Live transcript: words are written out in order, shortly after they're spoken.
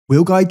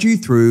We'll guide you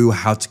through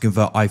how to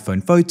convert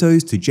iPhone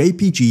photos to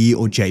JPG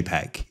or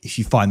JPEG. If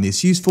you find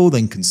this useful,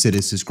 then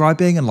consider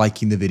subscribing and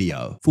liking the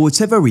video. For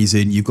whatever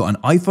reason, you've got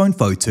an iPhone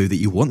photo that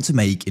you want to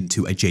make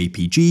into a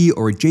JPG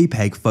or a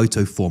JPEG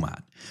photo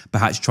format.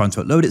 Perhaps trying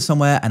to upload it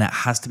somewhere and it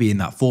has to be in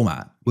that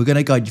format. We're going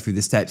to guide you through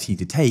the steps you need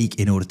to take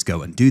in order to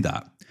go and do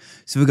that.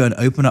 So we're going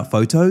to open up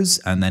photos,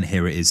 and then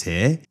here it is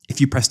here.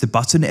 If you press the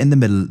button in the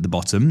middle at the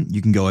bottom,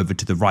 you can go over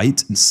to the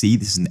right and see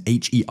this is an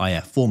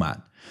HEIF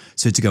format.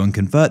 So to go and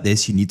convert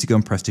this, you need to go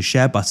and press the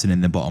share button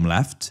in the bottom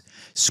left,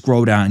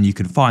 scroll down and you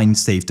can find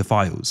save to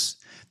files.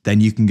 Then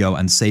you can go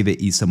and save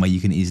it somewhere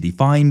you can easily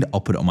find.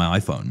 I'll put it on my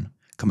iPhone.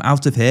 Come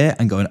out of here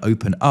and go and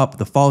open up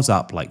the Files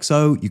app like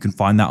so. You can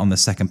find that on the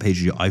second page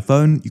of your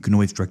iPhone. You can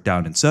always drag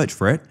down and search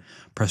for it.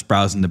 Press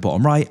browse in the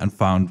bottom right and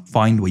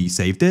find where you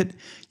saved it.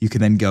 You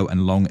can then go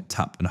and long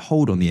tap and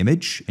hold on the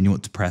image, and you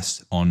want to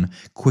press on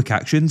quick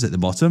actions at the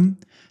bottom.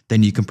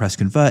 Then you can press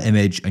convert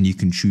image and you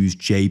can choose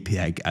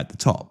JPEG at the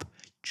top.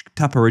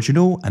 Tap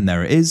original and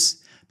there it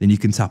is. Then you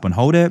can tap and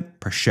hold it,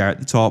 press share at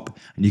the top,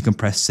 and you can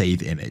press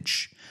save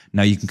image.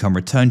 Now you can come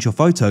return to your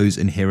photos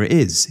and here it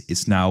is.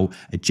 It's now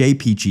a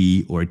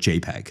JPG or a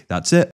JPEG. That's it.